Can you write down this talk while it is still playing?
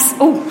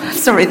Oh,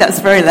 sorry, that's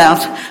very loud.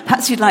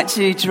 Perhaps you'd like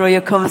to draw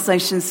your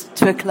conversations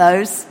to a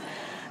close.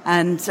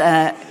 And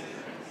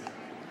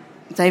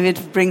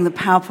David, bring the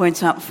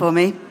PowerPoint up for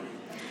me.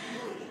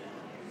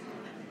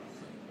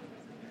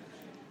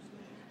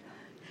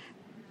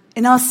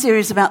 In our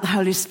series about the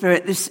Holy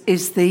Spirit, this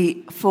is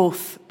the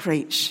fourth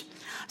preach.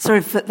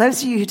 Sorry, for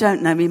those of you who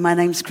don't know me, my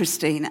name's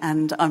Christine,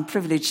 and I'm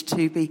privileged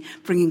to be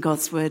bringing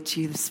God's word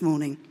to you this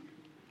morning.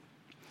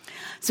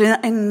 So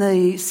in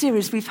the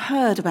series, we've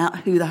heard about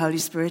who the Holy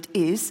Spirit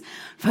is.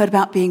 We've heard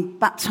about being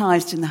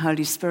baptized in the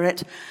Holy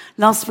Spirit.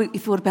 Last week, we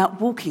thought about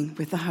walking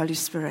with the Holy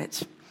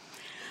Spirit.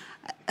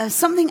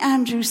 Something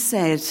Andrew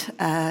said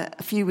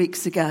a few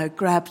weeks ago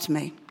grabbed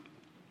me.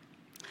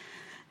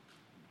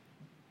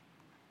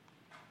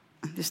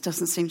 This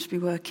doesn't seem to be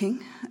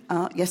working.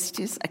 Yes, it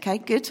is. Okay,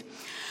 good.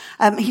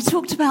 He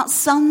talked about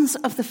sons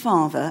of the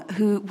Father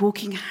who,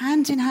 walking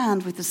hand in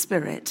hand with the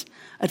Spirit,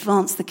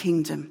 advance the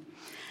kingdom.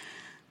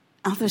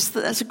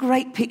 That's a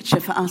great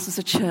picture for us as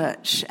a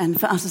church and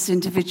for us as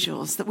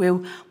individuals, that we're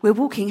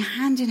walking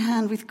hand in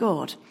hand with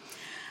God.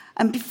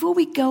 And before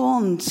we go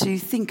on to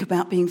think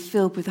about being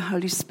filled with the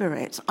Holy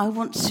Spirit, I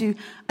want to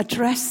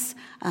address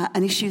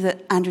an issue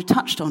that Andrew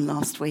touched on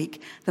last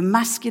week, the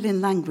masculine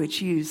language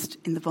used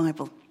in the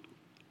Bible.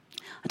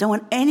 I don't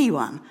want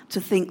anyone to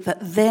think that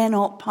they're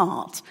not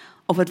part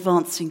of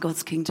advancing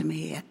God's kingdom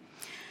here.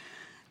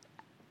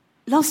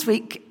 Last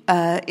week,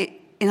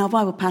 in our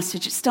Bible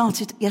passage, it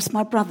started, yes,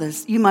 my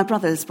brothers,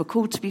 were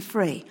called to be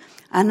free.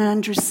 And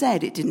Andrew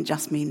said it didn't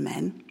just mean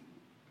men.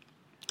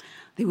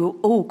 They were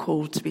all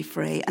called to be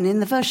free. And in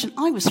the version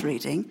I was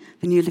reading,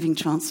 the New Living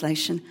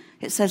Translation,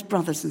 it says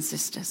brothers and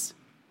sisters.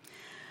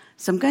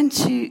 So I'm going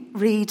to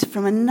read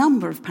from a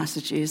number of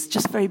passages,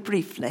 just very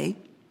briefly.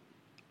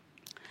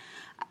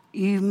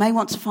 You may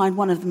want to find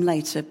one of them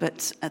later,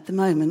 but at the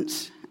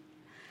moment,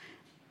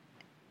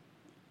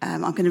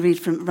 I'm going to read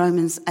from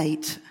Romans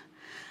 8,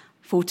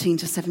 14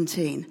 to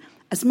 17.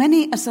 As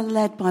many as are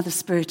led by the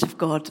Spirit of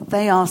God,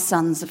 they are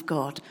sons of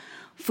God.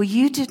 For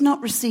you did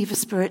not receive a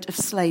spirit of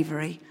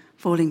slavery,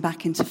 falling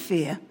back into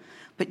fear,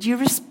 but you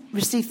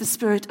received the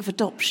spirit of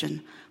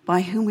adoption,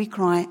 by whom we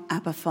cry,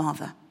 Abba,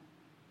 Father.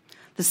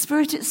 The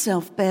Spirit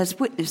itself bears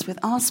witness with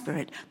our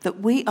spirit that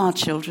we are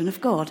children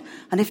of God,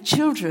 and if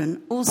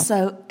children,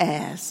 also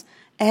heirs,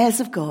 heirs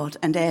of God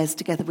and heirs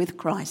together with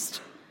Christ,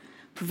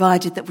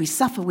 provided that we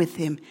suffer with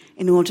him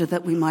in order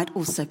that we might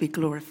also be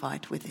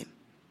glorified with him.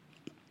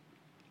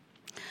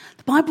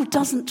 The Bible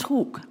doesn't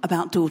talk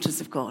about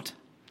daughters of God.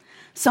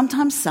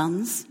 Sometimes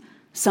sons,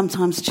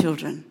 sometimes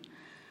children.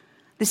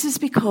 This is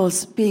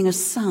because being a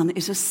son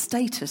is a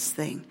status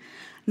thing,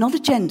 not a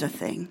gender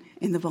thing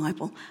in the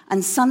Bible.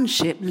 And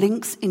sonship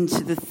links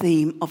into the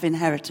theme of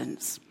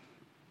inheritance,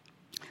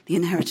 the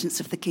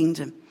inheritance of the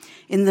kingdom.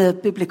 In the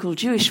biblical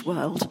Jewish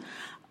world,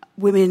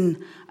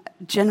 women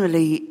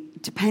generally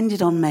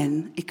depended on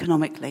men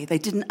economically. They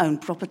didn't own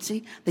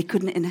property. They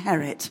couldn't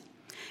inherit.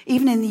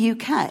 Even in the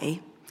UK,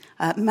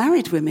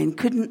 married women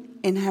couldn't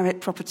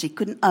inherit property,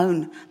 couldn't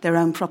own their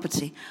own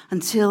property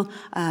until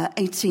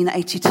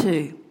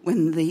 1882,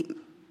 when the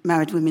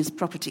Married Women's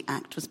Property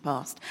Act was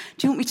passed.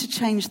 Do you want me to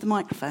change the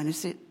microphone?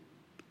 Is it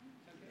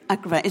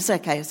aggravating? It's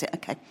okay, is it?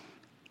 Okay.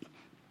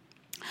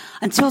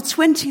 Until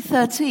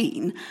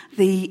 2013,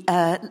 the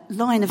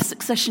line of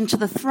succession to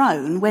the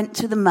throne went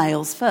to the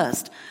males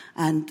first,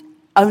 and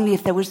only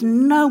if there was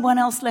no one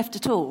else left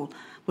at all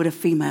would a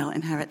female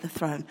inherit the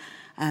throne.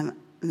 And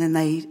then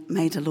they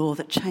made a law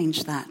that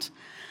changed that.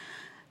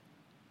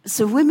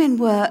 So women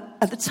were,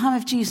 at the time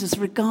of Jesus,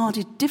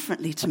 regarded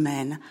differently to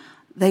men.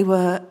 They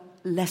were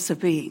lesser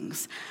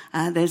beings.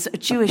 There's a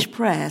Jewish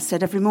prayer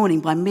said every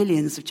morning by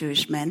millions of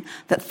Jewish men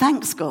that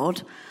thanks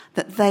God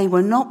that they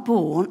were not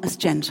born as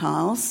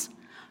Gentiles,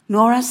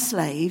 nor as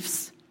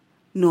slaves,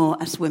 nor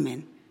as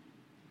women.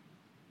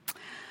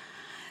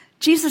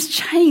 Jesus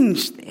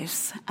changed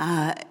this.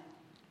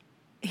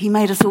 He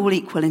made us all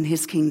equal in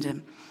his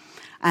kingdom.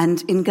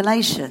 And in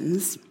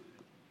Galatians,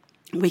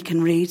 we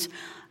can read,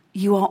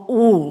 you are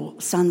all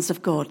sons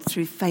of God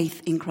through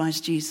faith in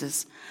Christ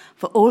Jesus.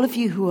 For all of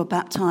you who are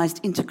baptized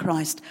into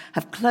Christ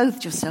have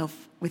clothed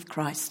yourself with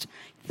Christ.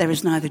 There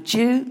is neither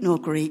Jew nor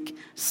Greek,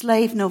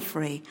 slave nor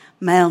free,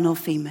 male nor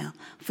female,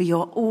 for you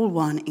are all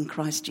one in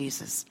Christ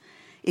Jesus.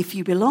 If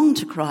you belong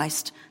to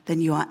Christ, then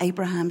you are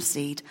Abraham's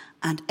seed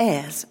and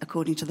heirs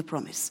according to the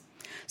promise.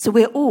 So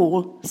we're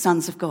all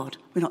sons of God.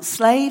 We're not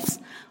slaves,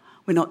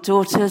 we're not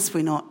daughters,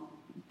 we're not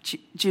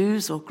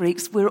Jews or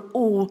Greeks. We're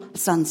all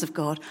sons of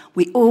God.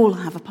 We all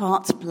have a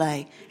part to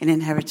play in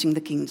inheriting the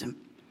kingdom.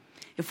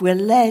 If we're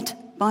led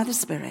by the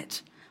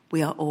Spirit,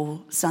 we are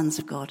all sons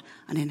of God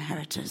and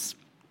inheritors.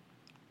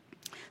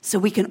 So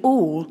we can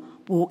all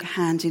walk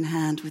hand in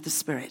hand with the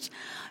Spirit.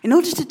 In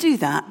order to do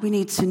that, we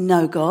need to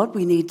know God.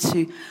 We need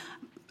to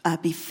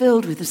be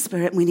filled with the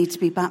Spirit. We need to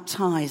be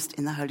baptized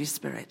in the Holy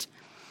Spirit.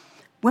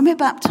 When we're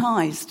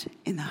baptized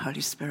in the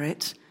Holy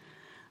Spirit,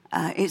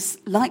 it's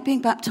like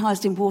being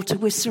baptized in water.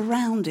 We're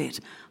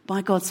surrounded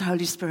by God's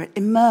Holy Spirit,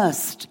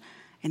 immersed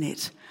in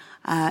it.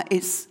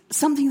 It's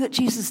something that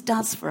Jesus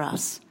does for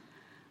us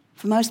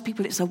For most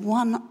people, it's a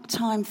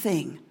one-time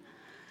thing.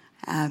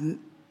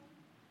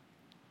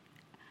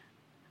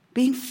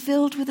 Being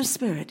filled with the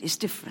Spirit is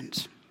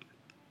different.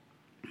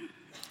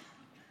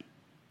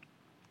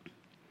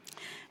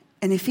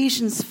 In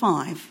Ephesians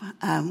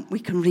 5, we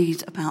can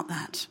read about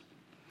that.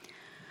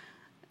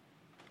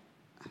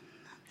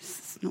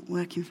 This is not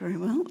working very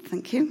well,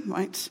 thank you.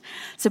 Right.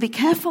 So be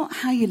careful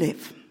how you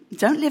live.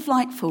 Don't live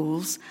like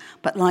fools,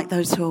 but like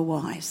those who are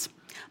wise.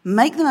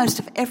 Make the most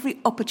of every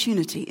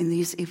opportunity in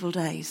these evil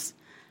days.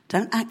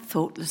 Don't act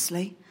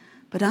thoughtlessly,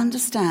 but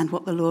understand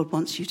what the Lord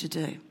wants you to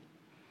do.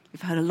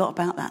 We've heard a lot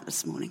about that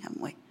this morning, haven't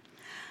we?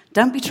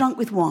 Don't be drunk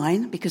with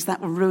wine, because that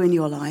will ruin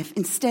your life.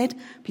 Instead,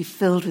 be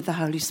filled with the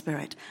Holy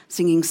Spirit,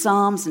 singing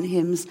psalms and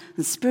hymns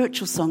and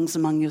spiritual songs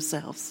among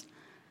yourselves,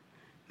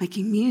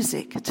 making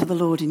music to the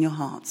Lord in your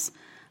hearts,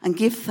 and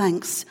give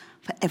thanks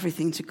for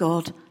everything to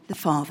God the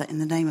Father in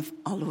the name of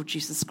our Lord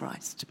Jesus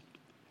Christ.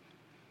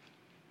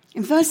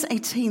 In verse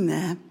 18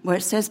 there, where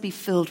it says be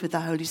filled with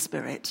the Holy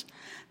Spirit,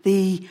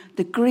 the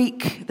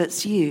Greek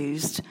that's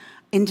used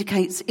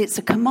indicates it's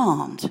a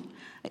command.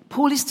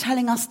 Paul is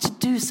telling us to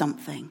do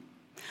something.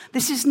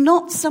 This is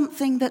not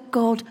something that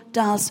God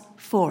does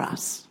for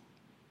us.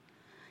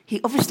 He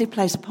obviously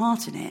plays a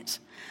part in it,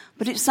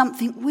 but it's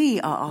something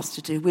we are asked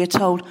to do. We're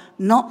told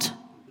not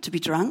to be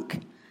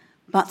drunk,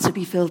 but to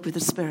be filled with the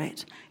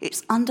Spirit.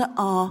 It's under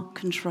our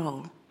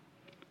control.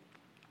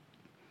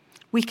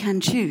 We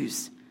can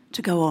choose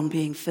to go on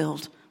being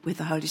filled with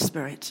the Holy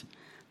Spirit,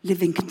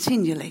 living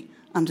continually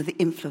under the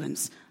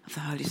influence of the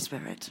Holy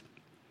Spirit.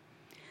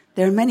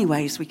 There are many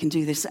ways we can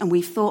do this, and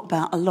we've thought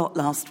about a lot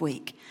last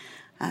week.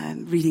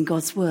 Reading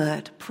God's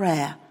word,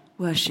 prayer,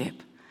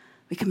 worship.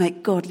 We can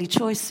make godly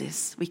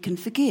choices. We can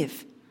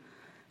forgive,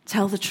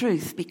 tell the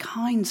truth, be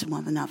kind to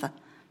one another,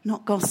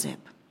 not gossip.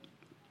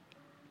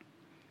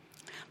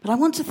 But I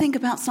want to think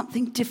about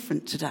something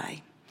different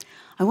today.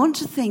 I want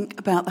to think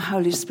about the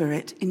Holy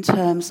Spirit in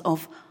terms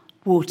of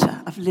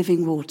water, of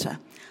living water.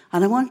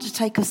 And I want to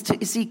take us to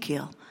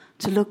Ezekiel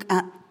to look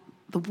at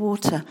the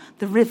water,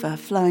 the river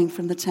flowing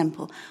from the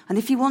temple. And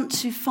if you want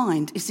to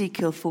find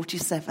Ezekiel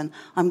 47,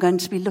 I'm going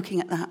to be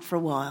looking at that for a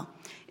while.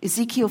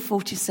 Ezekiel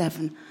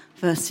 47,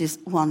 verses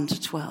 1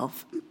 to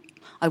 12.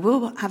 I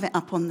will have it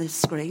up on this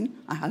screen,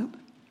 I hope.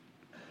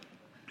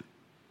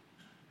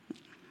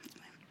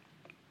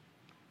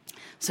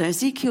 So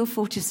Ezekiel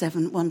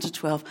 47, 1 to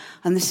 12,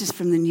 and this is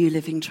from the New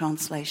Living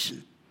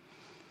Translation.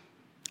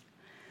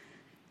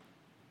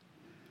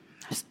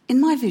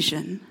 In my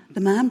vision,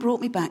 the man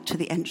brought me back to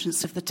the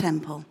entrance of the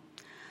temple.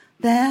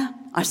 There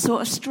I saw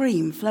a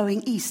stream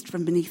flowing east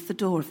from beneath the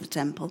door of the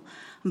temple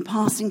and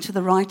passing to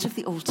the right of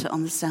the altar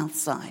on the south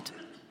side.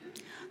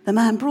 The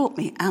man brought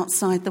me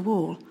outside the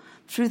wall,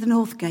 through the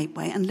north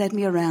gateway, and led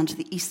me around to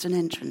the eastern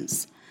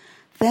entrance.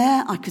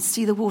 There I could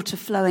see the water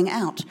flowing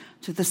out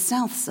to the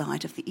south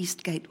side of the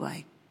east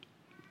gateway.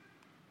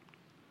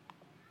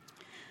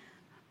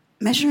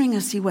 Measuring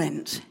as he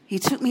went, he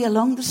took me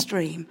along the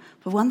stream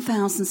for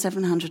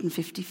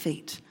 1,750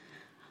 feet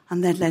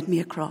and then led me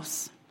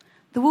across.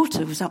 The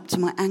water was up to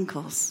my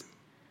ankles.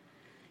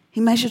 He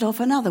measured off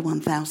another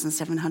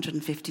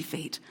 1,750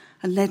 feet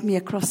and led me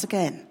across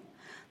again.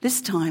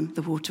 This time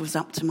the water was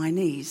up to my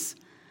knees.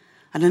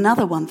 And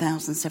another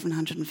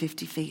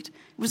 1,750 feet, it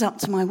was up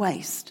to my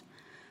waist.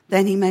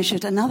 Then he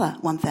measured another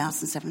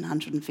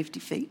 1,750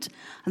 feet,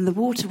 and the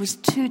water was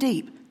too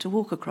deep to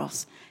walk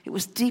across. It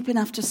was deep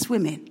enough to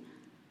swim in,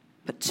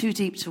 but too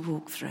deep to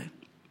walk through.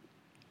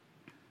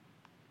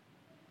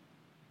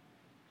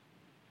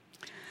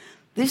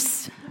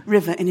 This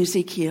river in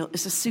Ezekiel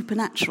is a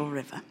supernatural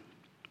river,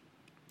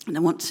 and I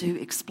want to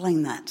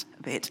explain that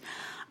a bit.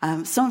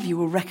 Some of you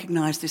will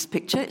recognise this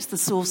picture. It's the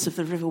source of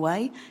the River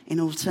Wey in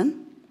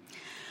Alton.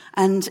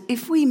 And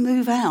if we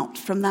move out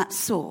from that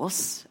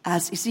source,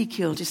 as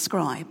Ezekiel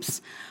describes,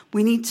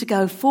 we need to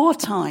go 4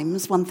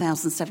 times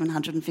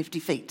 1,750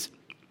 feet.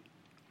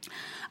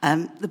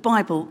 The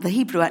Bible, the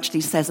Hebrew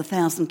actually says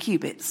 1,000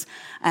 cubits,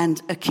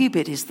 and a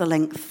cubit is the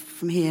length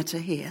from here to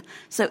here.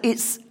 So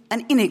it's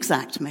an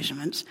inexact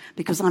measurement,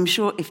 because I'm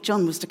sure if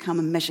John was to come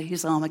and measure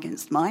his arm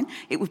against mine,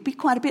 it would be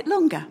quite a bit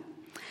longer.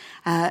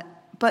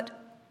 But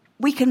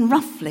we can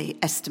roughly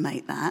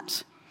estimate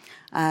that.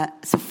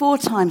 So 4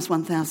 times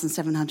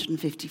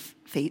 1,750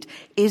 feet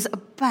is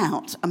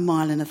about 1.3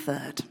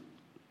 miles.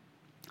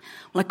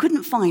 Well, I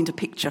couldn't find a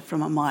picture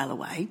from a mile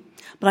away,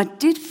 but I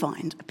did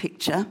find a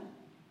picture.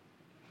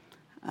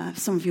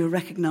 Some of you will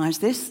recognise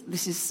this.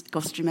 This is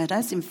Gostrey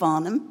Meadows in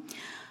Farnham.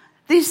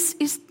 This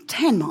is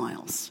 10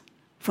 miles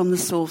from the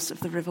source of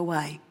the River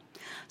Wey.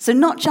 So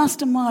not just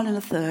 1.3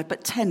 miles,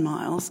 but 10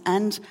 miles.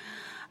 And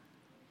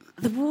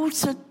the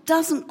water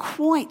doesn't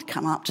quite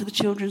come up to the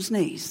children's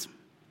knees.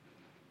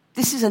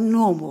 This is a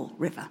normal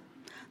river.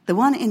 The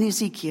one in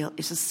Ezekiel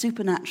is a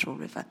supernatural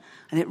river,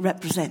 and it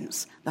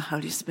represents the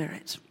Holy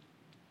Spirit.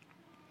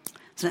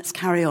 So let's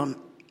carry on.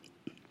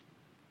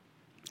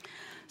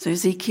 So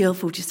Ezekiel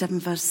 47,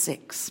 verse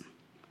 6.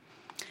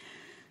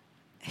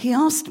 He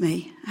asked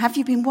me, "Have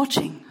you been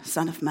watching,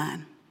 Son of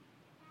Man?"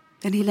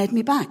 Then he led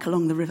me back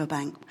along the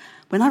riverbank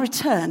When I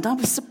returned, I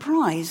was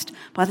surprised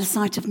by the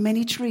sight of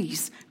many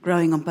trees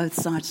growing on both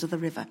sides of the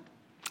river.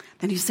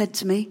 Then he said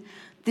to me,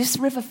 "This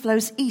river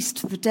flows east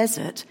to the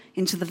desert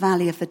into the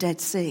valley of the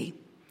Dead Sea.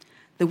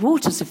 The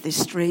waters of this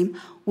stream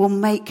will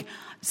make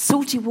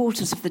salty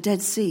waters of the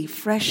Dead Sea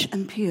fresh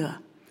and pure.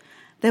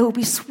 There will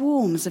be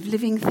swarms of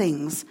living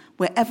things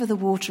wherever the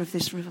water of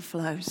this river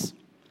flows.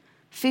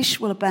 Fish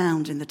will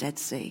abound in the Dead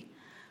Sea,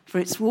 for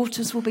its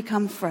waters will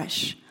become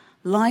fresh.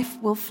 Life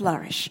will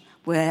flourish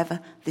wherever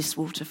this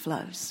water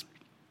flows."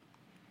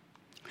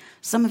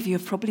 Some of you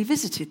have probably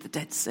visited the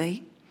Dead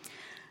Sea.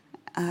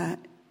 There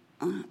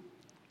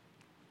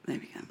we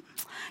go.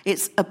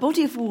 It's a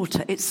body of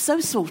water. It's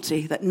so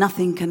salty that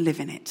nothing can live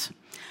in it.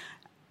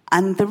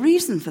 And the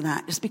reason for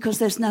that is because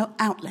there's no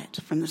outlet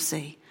from the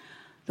sea.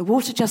 The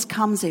water just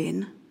comes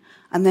in,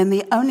 and then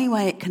the only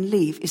way it can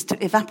leave is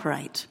to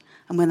evaporate.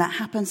 And when that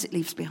happens, it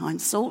leaves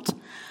behind salt.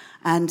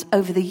 And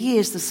over the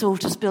years, the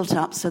salt has built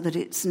up so that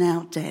it's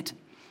now dead,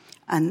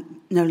 and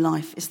no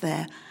life is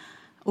there.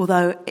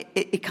 Although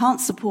it can't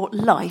support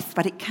life,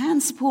 but it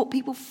can support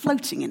people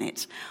floating in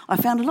it. I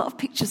found a lot of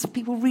pictures of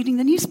people reading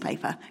the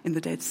newspaper in the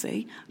Dead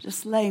Sea,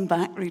 just laying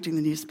back, reading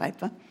the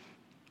newspaper.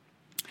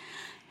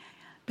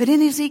 But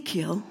in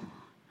Ezekiel,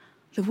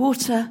 the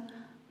water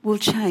will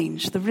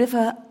change. The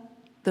river,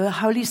 the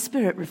Holy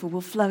Spirit river,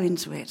 will flow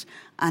into it,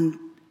 and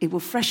it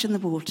will freshen the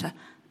water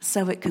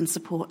so it can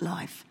support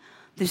life.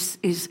 This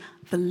is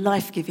the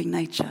life-giving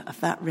nature of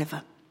that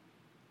river.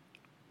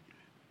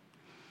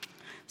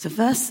 So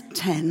verse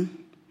 10,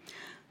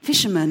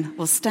 fishermen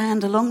will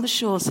stand along the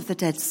shores of the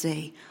Dead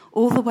Sea,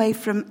 all the way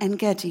from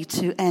En-Gedi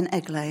to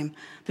En-Eglaim.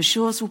 The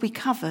shores will be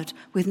covered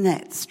with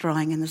nets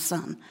drying in the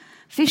sun.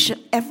 Fish of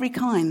every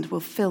kind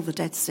will fill the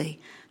Dead Sea,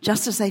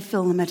 just as they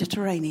fill the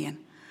Mediterranean.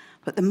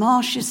 But the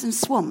marshes and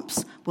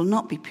swamps will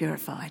not be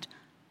purified.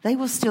 They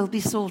will still be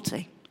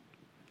salty.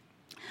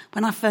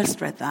 When I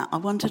first read that, I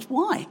wondered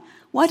why.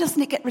 Why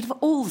doesn't it get rid of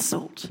all the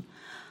salt?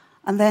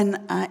 And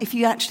then if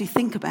you actually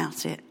think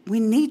about it, we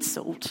need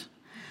salt.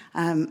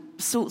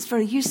 Salt's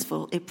very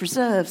useful. It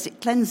preserves, it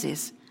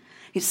cleanses.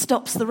 It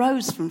stops the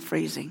roads from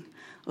freezing,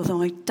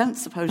 although I don't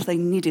suppose they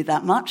needed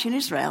that much in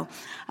Israel.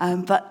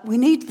 But we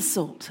need the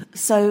salt.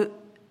 So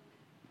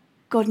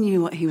God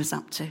knew what he was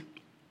up to.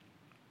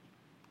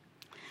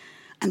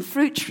 And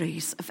fruit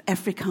trees of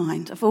every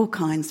kind, of all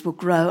kinds, will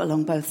grow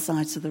along both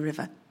sides of the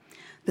river.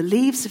 The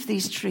leaves of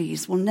these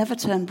trees will never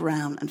turn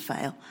brown and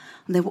fail,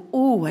 and there will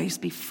always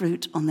be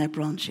fruit on their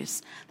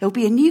branches. There will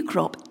be a new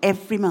crop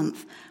every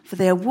month, for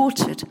they are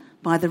watered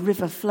by the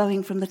river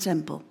flowing from the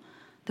temple.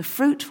 The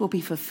fruit will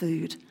be for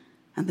food,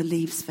 and the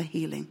leaves for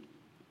healing.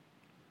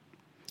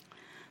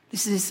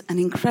 This is an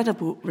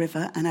incredible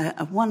river and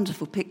a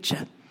wonderful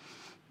picture.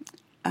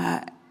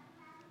 The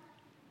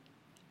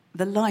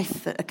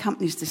life that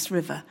accompanies this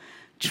river,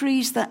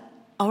 trees that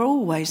are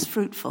always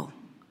fruitful.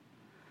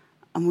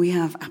 And we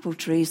have apple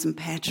trees and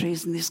pear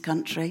trees in this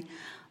country,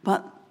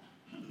 but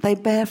they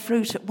bear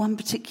fruit at one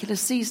particular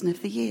season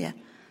of the year.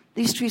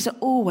 These trees are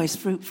always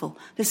fruitful.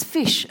 There's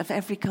fish of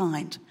every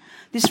kind.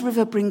 This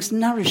river brings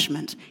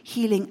nourishment,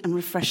 healing, and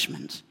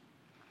refreshment.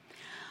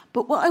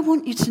 But what I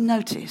want you to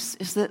notice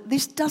is that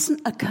this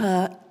doesn't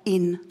occur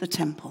in the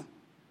temple.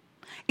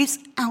 It's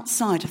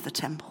outside of the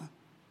temple.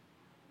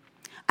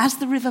 As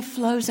the river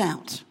flows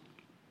out,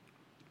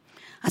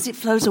 as it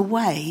flows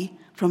away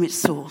from its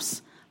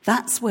source,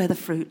 that's where the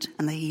fruit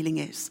and the healing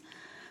is.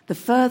 The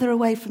further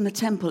away from the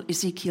temple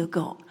Ezekiel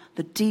got,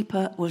 the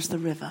deeper was the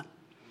river.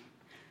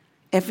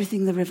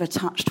 Everything the river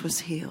touched was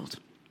healed.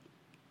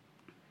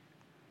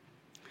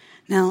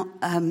 Now,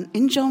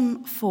 in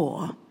John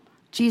 4,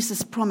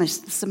 Jesus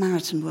promised the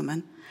Samaritan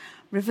woman,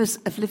 rivers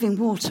of living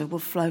water will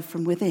flow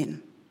from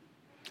within.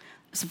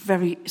 It's a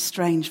very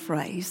strange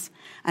phrase,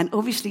 and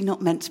obviously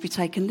not meant to be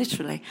taken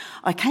literally.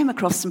 I came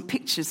across some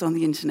pictures on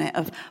the internet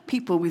of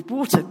people with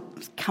water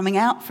coming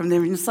out from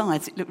their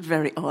insides. It looked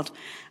very odd.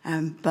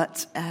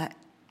 But the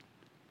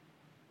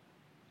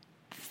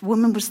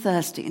woman was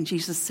thirsty, and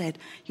Jesus said,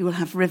 "You will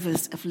have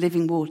rivers of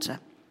living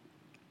water."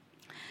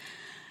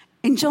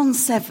 In John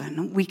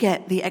 7, we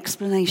get the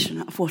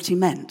explanation of what he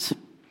meant.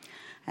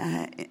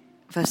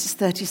 Verses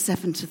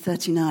 37 to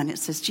 39, it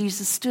says,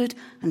 Jesus stood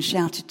and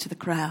shouted to the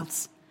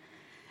crowds,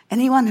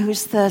 "Anyone who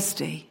is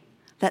thirsty,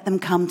 let them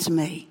come to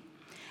me.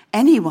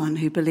 Anyone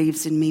who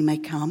believes in me may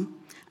come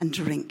and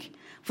drink.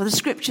 For the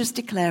scriptures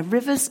declare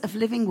rivers of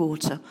living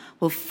water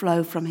will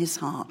flow from his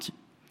heart."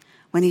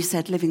 When he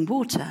said living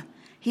water,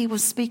 he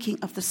was speaking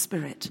of the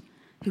Spirit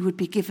who would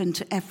be given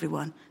to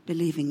everyone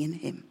believing in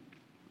him.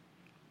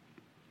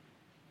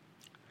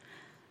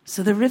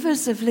 So the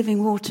rivers of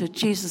living water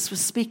Jesus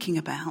was speaking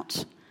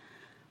about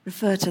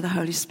refer to the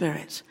Holy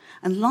Spirit.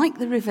 And like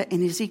the river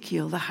in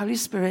Ezekiel, the Holy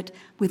Spirit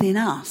within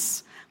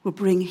us will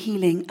bring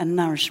healing and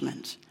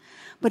nourishment.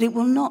 But it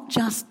will not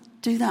just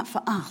do that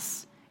for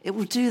us. It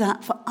will do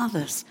that for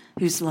others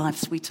whose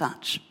lives we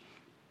touch.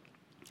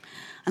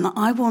 And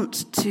I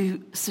want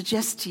to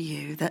suggest to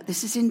you that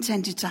this is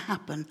intended to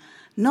happen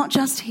not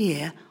just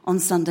here on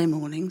Sunday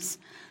mornings,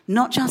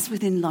 not just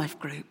within Life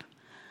Group,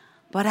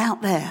 but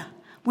out there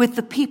with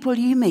the people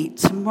you meet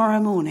tomorrow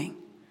morning.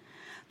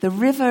 The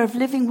river of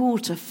living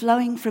water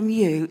flowing from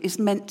you is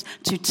meant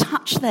to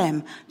touch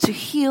them, to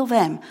heal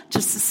them,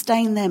 to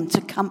sustain them,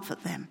 to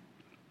comfort them.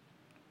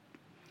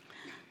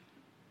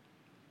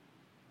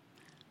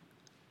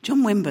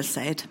 John Wimber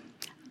said,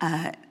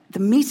 the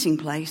meeting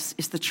place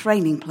is the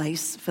training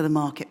place for the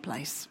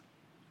marketplace.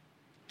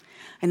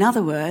 In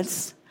other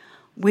words,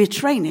 we're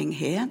training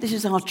here. This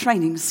is our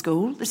training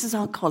school. This is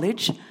our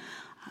college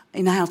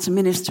in how to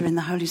minister in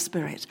the Holy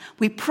Spirit.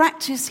 We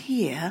practice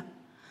here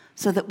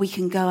so that we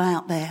can go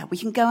out there. We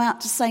can go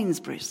out to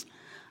Sainsbury's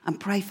and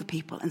pray for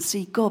people and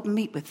see God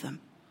meet with them.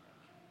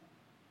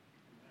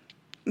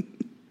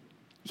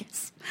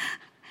 Yes.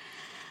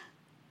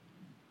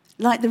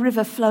 Like the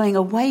river flowing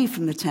away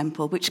from the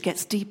temple, which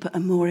gets deeper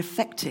and more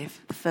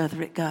effective the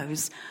further it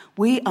goes,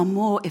 we are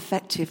more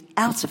effective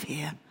out of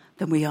here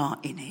than we are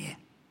in here.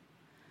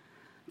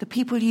 The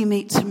people you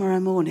meet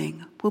tomorrow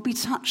morning will be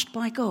touched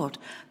by God,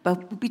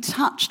 but will be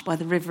touched by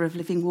the river of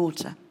living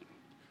water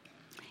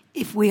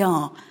if we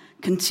are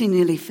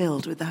continually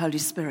filled with the Holy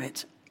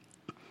Spirit.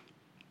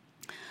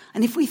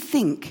 And if we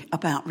think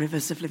about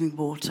rivers of living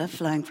water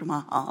flowing from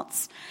our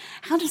hearts,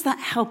 how does that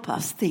help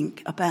us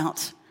think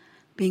about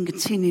being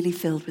continually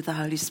filled with the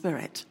Holy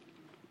Spirit?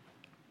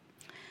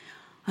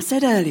 I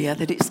said earlier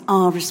that it's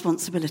our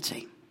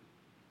responsibility.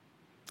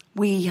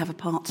 We have a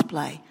part to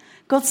play.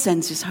 God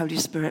sends his Holy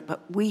Spirit,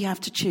 but we have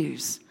to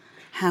choose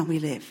how we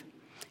live.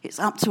 It's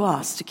up to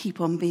us to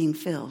keep on being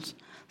filled.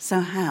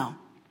 So how?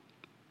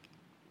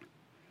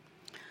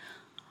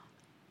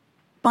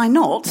 By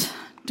not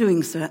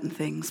doing certain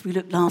things. We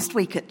looked last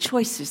week at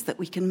choices that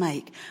we can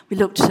make. We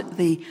looked at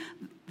the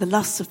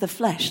lusts of the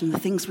flesh and the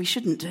things we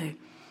shouldn't do.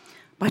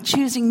 By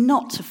choosing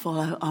not to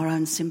follow our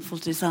own sinful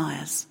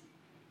desires.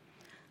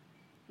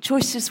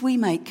 Choices we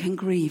make can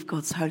grieve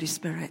God's Holy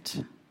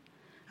Spirit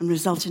and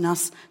result in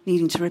us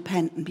needing to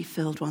repent and be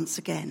filled once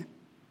again.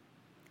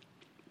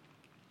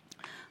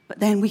 But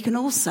then we can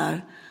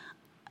also,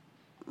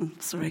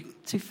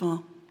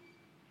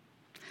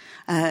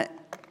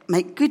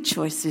 make good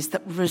choices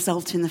that will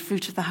result in the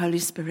fruit of the Holy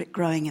Spirit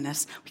growing in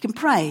us. We can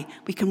pray,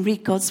 we can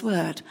read God's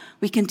word,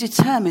 we can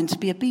determine to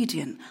be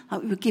obedient,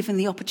 like we were given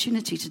the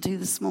opportunity to do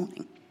this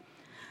morning.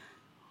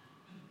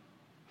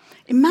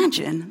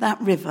 Imagine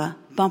that river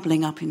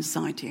bubbling up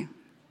inside you,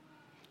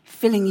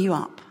 filling you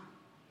up.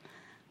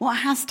 What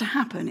has to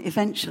happen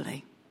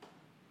eventually?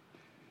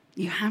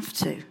 You have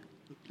to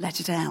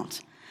let it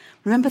out.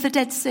 Remember the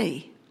Dead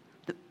Sea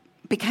that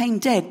became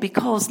dead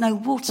because no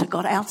water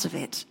got out of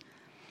it.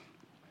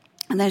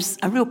 And there's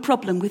a real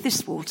problem with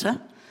this water.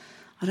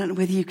 I don't know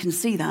whether you can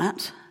see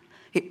that.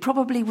 It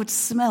probably would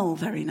smell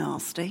very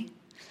nasty.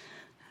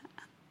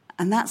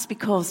 And that's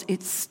because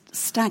it's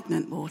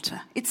stagnant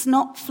water. It's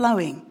not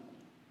flowing.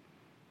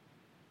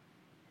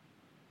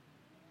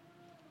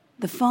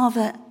 The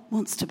Father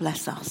wants to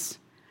bless us.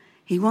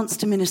 He wants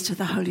to minister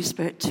the Holy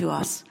Spirit to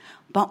us.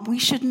 But we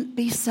shouldn't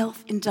be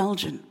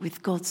self-indulgent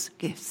with God's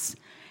gifts.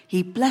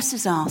 He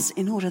blesses us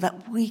in order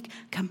that we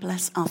can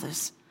bless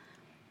others.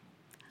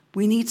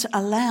 We need to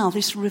allow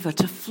this river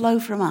to flow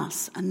from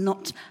us and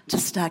not to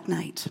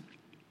stagnate.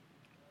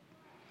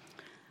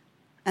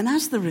 And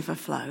as the river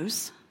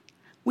flows,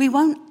 we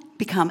won't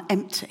become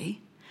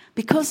empty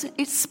because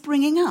it's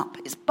springing up,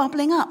 it's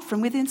bubbling up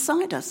from within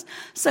inside us.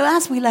 So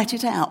as we let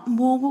it out,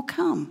 more will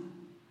come.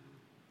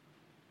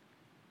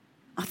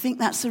 I think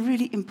that's a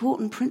really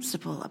important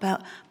principle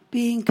about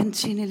being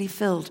continually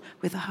filled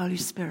with the Holy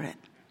Spirit.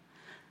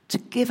 To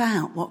give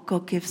out what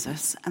God gives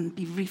us and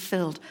be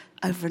refilled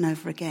over and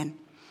over again.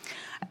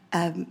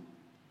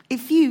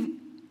 If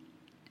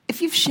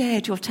you've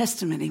shared your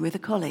testimony with a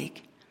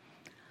colleague,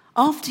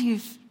 after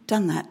you've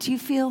done that, do you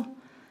feel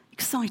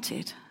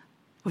excited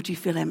or do you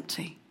feel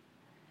empty?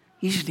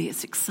 Usually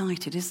it's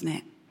excited, isn't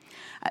it?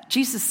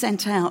 Jesus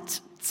sent out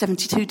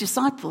 72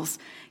 disciples.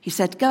 He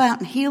said, go out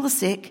and heal the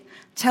sick,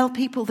 tell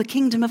people the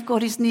kingdom of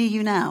God is near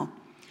you now.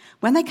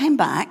 When they came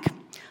back,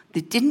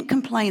 they didn't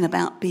complain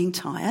about being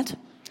tired.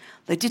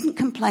 They didn't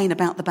complain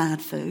about the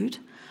bad food.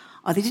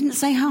 Or they didn't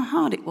say how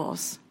hard it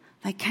was.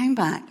 They came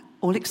back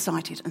all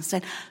excited and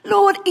said,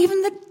 Lord,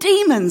 even the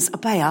demons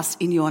obey us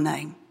in your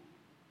name.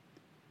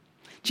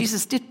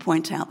 Jesus did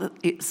point out that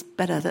it's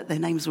better that their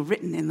names were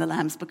written in the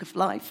Lamb's Book of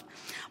Life.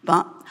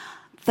 But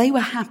they were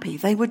happy,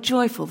 they were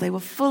joyful, they were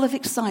full of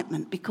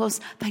excitement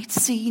because they'd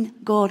seen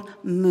God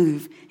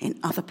move in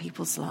other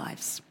people's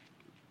lives.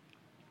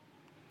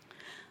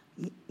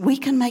 We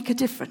can make a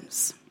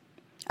difference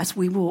as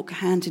we walk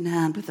hand in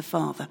hand with the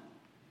Father.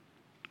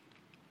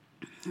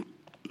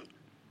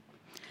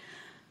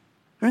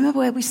 Remember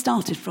where we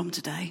started from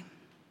today?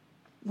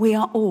 We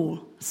are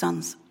all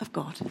sons of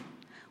God.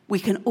 We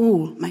can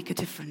all make a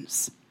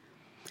difference.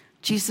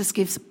 Jesus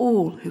gives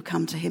all who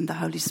come to him the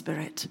Holy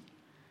Spirit.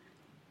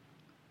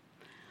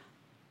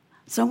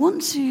 So I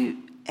want to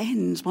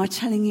end by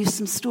telling you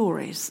some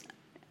stories.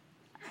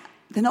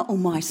 They're not all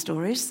my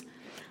stories.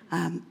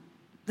 There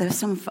are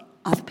some of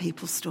other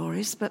people's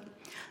stories, but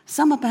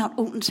some about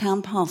Alton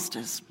Town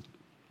pastors.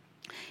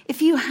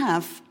 If you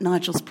have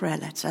Nigel's prayer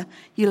letter,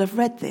 you'll have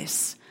read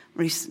this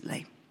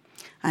recently.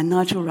 And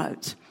Nigel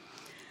wrote,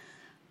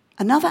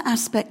 "Another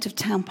aspect of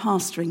town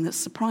pastoring that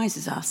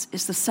surprises us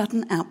is the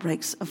sudden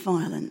outbreaks of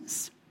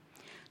violence.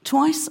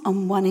 Twice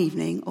on one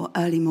evening or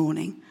early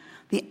morning,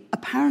 the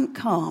apparent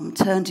calm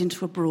turned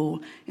into a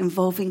brawl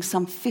involving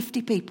some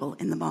 50 people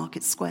in the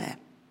market square.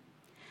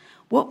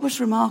 What was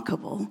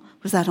remarkable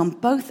was that on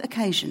both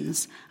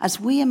occasions, as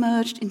we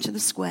emerged into the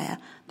square,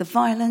 the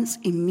violence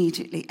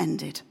immediately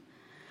ended.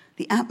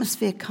 The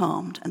atmosphere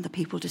calmed and the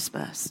people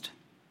dispersed.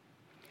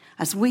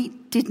 As we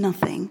did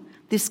nothing,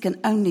 this can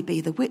only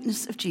be the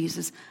witness of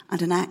Jesus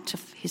and an act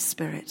of his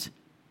Spirit.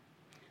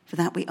 For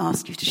that we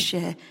ask you to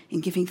share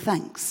in giving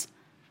thanks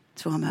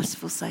to our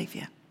merciful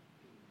Saviour."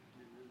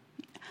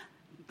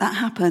 That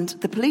happened.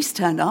 The police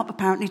turned up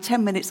apparently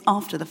 10 minutes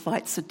after the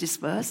fights had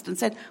dispersed and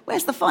said,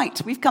 "Where's the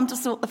fight? We've come to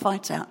sort the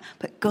fight out."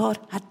 But God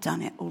had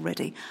done it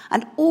already.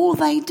 And all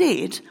they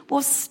did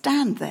was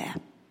stand there.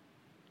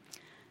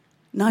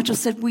 Nigel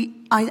said,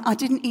 I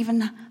didn't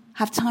even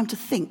have time to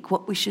think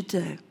what we should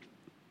do.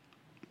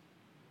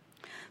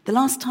 The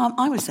last time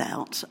I was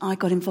out, I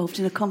got involved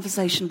in a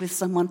conversation with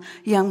a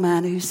young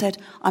man who said,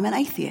 "I'm an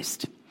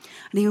atheist."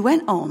 And he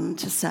went on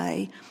to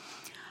say,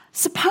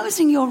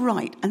 "Supposing you're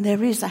right and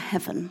there is a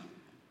heaven,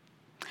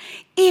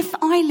 if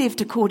I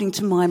lived according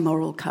to my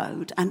moral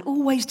code and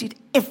always did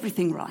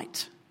everything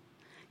right,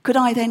 could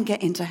I then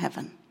get into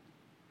heaven?"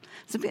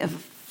 There's a bit of a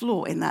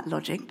flaw in that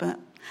logic, but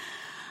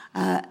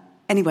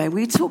anyway,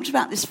 we talked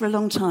about this for a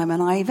long time,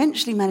 and I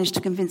eventually managed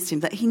to convince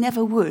him that he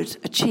never would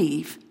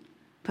achieve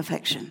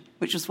perfection,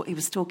 which was what he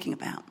was talking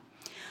about.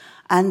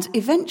 And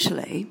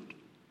eventually,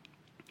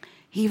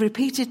 he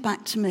repeated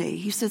back to me,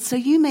 he said, "So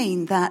you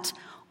mean that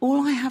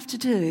all I have to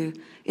do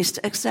is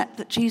to accept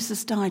that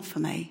Jesus died for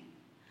me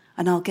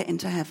and I'll get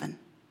into heaven?"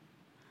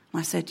 And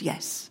I said,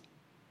 "Yes."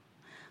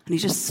 And he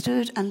just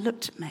stood and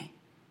looked at me.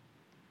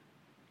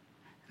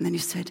 And then he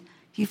said,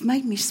 "You've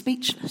made me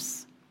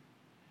speechless."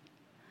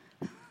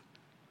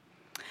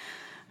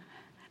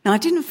 Now, I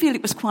didn't feel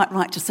it was quite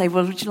right to say,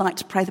 "Well, would you like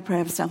to pray the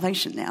prayer of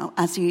salvation now?"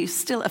 as he is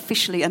still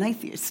officially an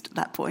atheist at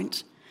that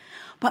point.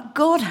 But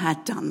God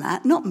had done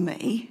that, not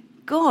me.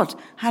 God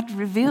had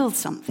revealed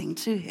something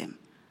to him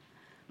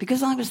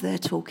because I was there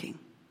talking.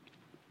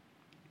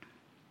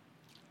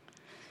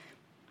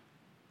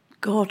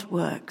 God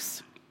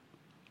works.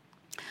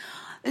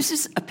 This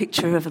is a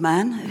picture of a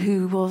man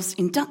who was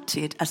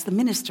inducted as the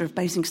minister of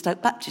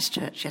Basingstoke Baptist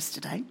Church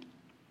yesterday.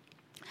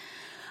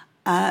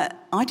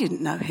 I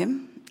didn't know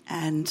him.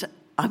 And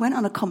I went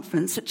on a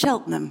conference at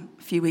Cheltenham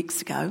a few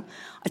weeks ago.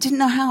 I didn't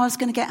know how I was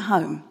going to get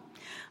home.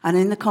 And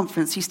in the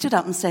conference, he stood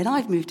up and said,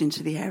 "I've moved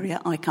into the area.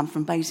 I come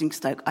from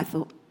Basingstoke." I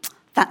thought,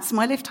 that's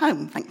my lift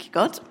home, thank you,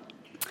 God.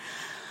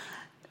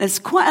 It's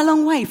quite a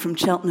long way from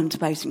Cheltenham to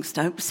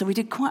Basingstoke, so we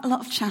did quite a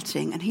lot of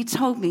chatting, and he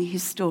told me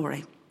his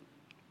story.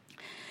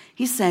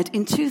 He said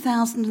in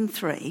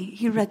 2003,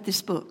 he read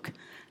this book.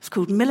 It's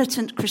called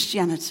Militant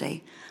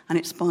Christianity, and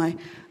it's by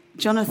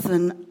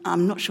Jonathan,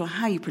 I'm not sure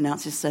how you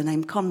pronounce his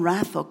surname,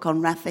 Conrath or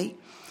Conrathy.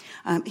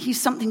 He's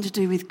something to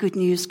do with Good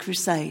News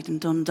Crusade and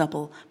Don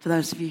Double, for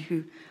those of you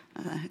who,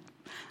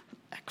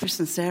 Chris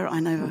and Sarah,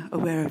 I know are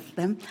aware of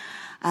them.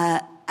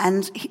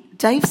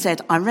 Dave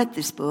said, "I read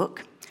this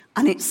book,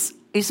 and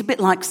it's a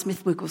bit like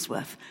Smith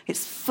Wigglesworth.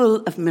 It's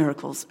full of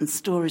miracles and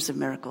stories of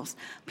miracles,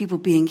 people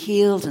being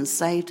healed and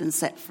saved and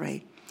set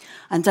free."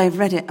 And Dave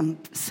read it and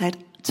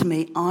said to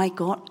me, "I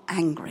got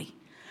angry.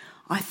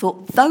 I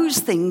thought, those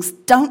things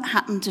don't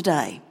happen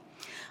today."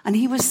 And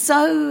he was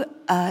so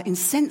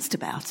incensed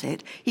about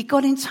it, he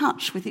got in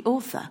touch with the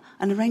author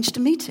and arranged to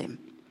meet him.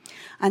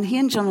 And he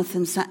and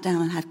Jonathan sat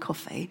down and had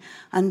coffee.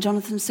 And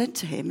Jonathan said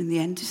to him in the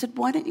end, he said,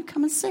 "Why don't you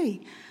come and see?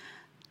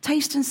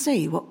 Taste and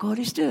see what God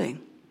is doing.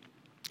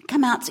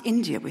 Come out to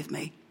India with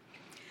me.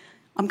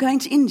 I'm going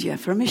to India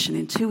for a mission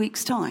in 2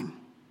 weeks' time."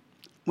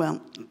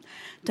 Well,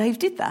 Dave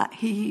did that.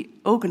 He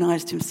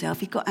organised himself.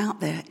 He got out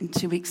there in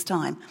 2 weeks'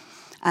 time.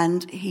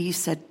 And he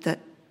said that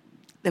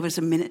there was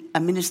a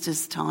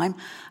minister's time,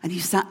 and he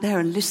sat there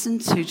and listened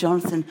to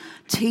Jonathan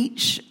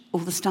teach all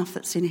the stuff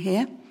that's in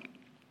here.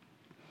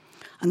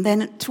 And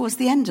then towards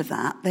the end of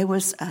that, there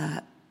was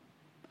a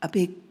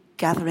big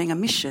gathering, a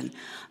mission.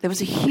 There was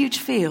a huge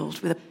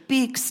field with a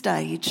big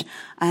stage,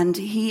 and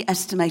he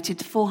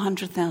estimated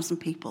 400,000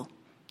 people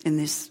in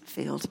this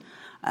field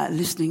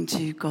listening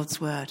to God's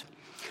word.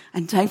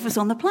 And Dave was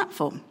on the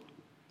platform.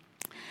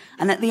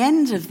 And at the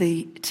end of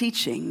the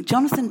teaching,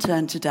 Jonathan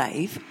turned to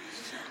Dave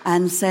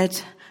and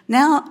said,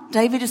 "Now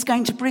David is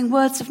going to bring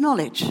words of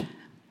knowledge."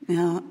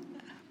 Now,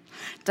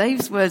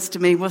 Dave's words to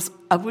me was,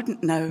 I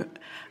wouldn't know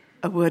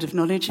a word of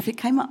knowledge if it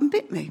came up and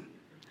bit me.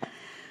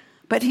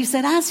 But he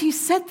said, as he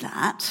said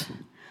that,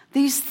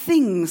 these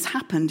things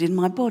happened in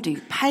my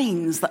body,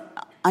 pains that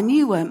I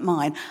knew weren't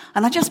mine.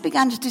 And I just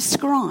began to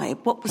describe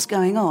what was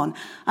going on,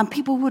 and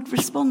people would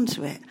respond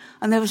to it.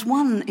 And there was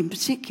one in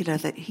particular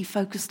that he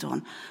focused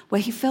on,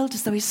 where he felt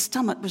as though his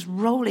stomach was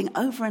rolling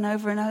over and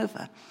over and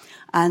over.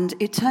 And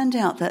it turned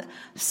out that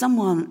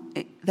someone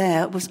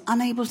there was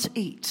unable to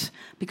eat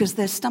because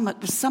their stomach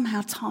was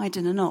somehow tied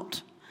in a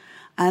knot.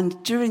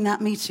 And during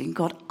that meeting,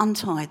 God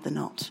untied the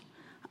knot,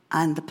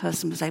 and the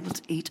person was able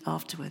to eat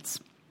afterwards.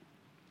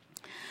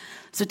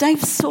 So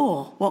Dave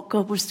saw what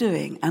God was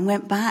doing and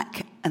went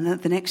back, and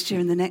the next year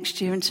and the next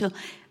year, until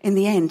in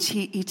the end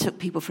he took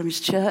people from his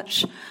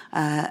church,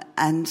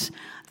 and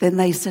then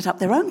they set up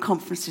their own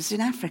conferences in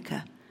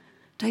Africa.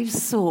 Dave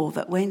saw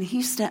that when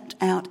he stepped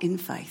out in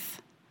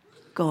faith,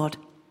 God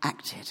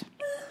acted.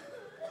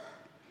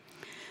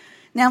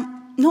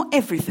 Now, not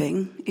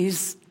everything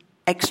is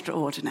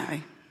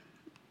extraordinary.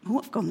 Oh,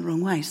 I've gone the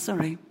wrong way,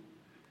 sorry.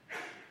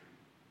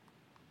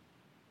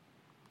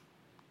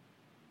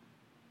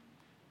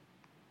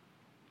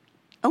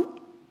 Oh.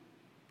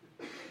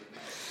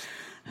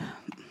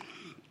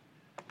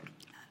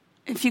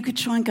 If you could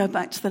try and go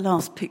back to the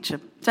last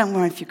picture. Don't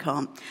worry if you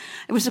can't.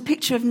 It was a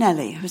picture of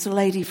Nellie, who's a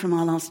lady from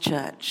our last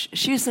church.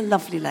 She was a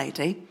lovely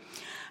lady,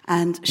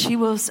 and she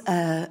was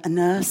a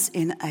nurse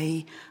in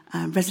a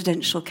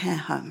residential care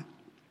home.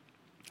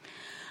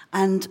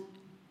 And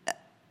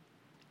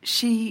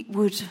she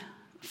would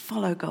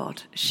follow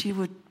God. She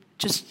would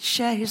just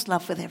share his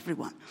love with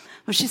everyone.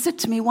 Well, she said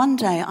to me one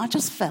day, I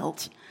just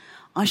felt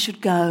I should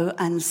go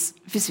and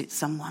visit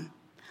someone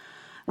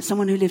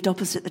who lived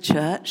opposite the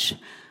church.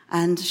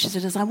 And she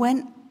said, as I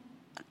went,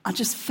 I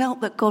just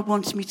felt that God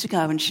wanted me to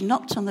go. And she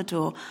knocked on the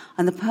door,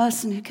 and the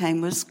person who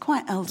came was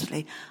quite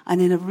elderly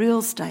and in a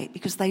real state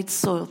because they'd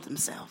soiled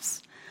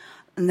themselves.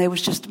 And there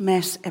was just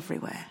mess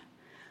everywhere.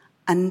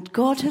 And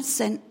God had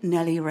sent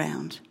Nellie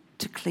around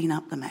to clean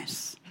up the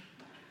mess,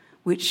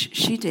 which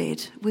she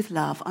did with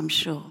love, I'm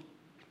sure.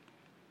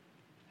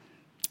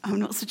 I'm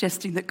not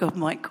suggesting that God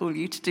might call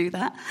you to do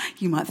that.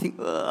 You might think,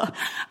 ugh.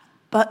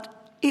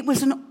 But it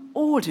was an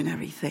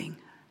ordinary thing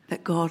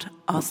that God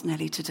asked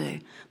Nellie to do.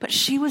 But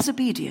she was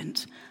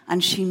obedient,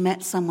 and she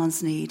met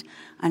someone's need,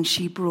 and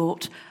she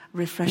brought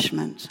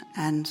refreshment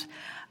and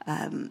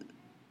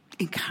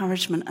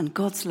encouragement and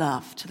God's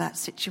love to that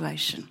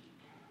situation.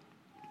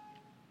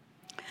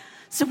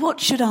 So what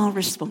should our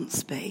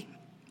response be?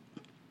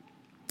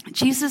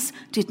 Jesus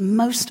did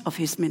most of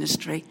his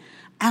ministry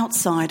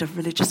outside of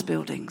religious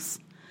buildings.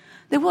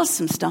 There was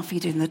some stuff he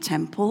did in the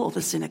temple or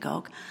the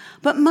synagogue,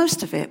 but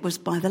most of it was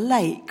by the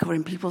lake or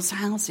in people's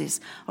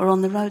houses or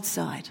on the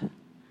roadside.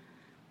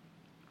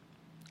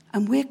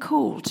 And we're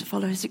called to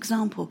follow his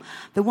example.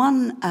 The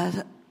one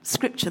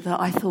scripture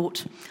that I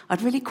thought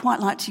I'd really quite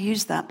like to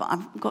use that, but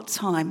I've got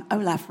time.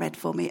 Olaf read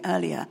for me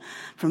earlier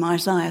from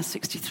Isaiah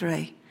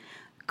 63.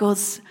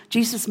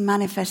 Jesus'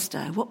 manifesto,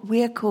 what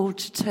we're called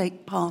to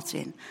take part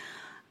in,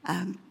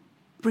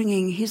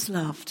 bringing his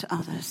love to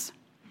others.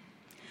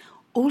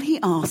 All he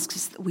asks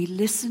is that we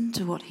listen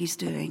to what he's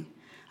doing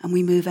and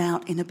we move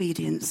out in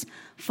obedience,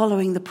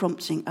 following the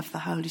prompting of the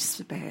Holy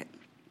Spirit.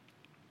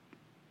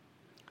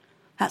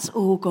 That's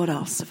all God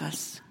asks of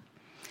us.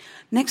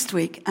 Next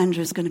week,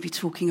 Andrew's going to be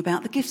talking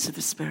about the gifts of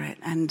the Spirit,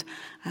 and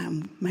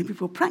maybe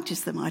we'll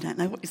practice them. I don't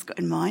know what he's got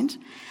in mind.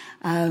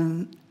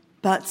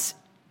 But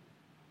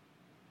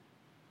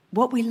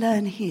what we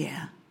learn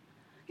here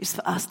is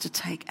for us to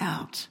take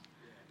out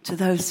to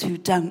those who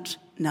don't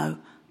know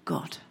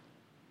God.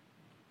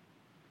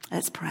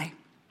 Let's pray.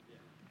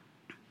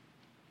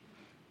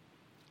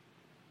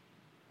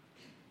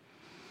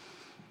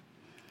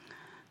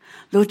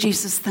 Lord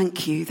Jesus,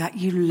 thank you that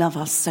you love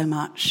us so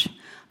much,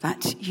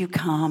 that you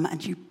come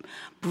and you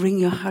bring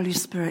your Holy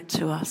Spirit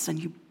to us, and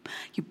you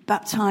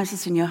baptize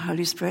us in your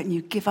Holy Spirit, and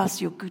you give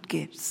us your good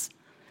gifts.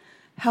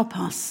 Help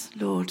us,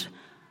 Lord,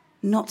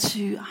 not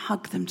to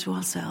hug them to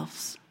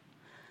ourselves,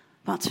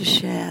 but to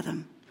share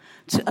them,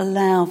 to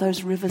allow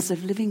those rivers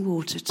of living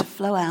water to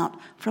flow out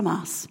from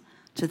us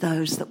to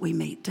those that we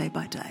meet day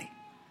by day.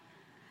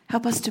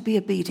 Help us to be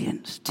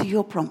obedient to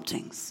your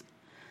promptings.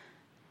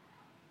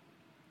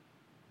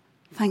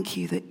 Thank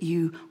you that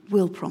you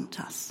will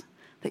prompt us,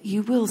 that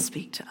you will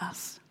speak to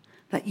us,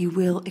 that you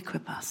will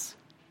equip us.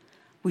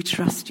 We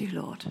trust you,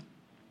 Lord.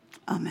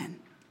 Amen.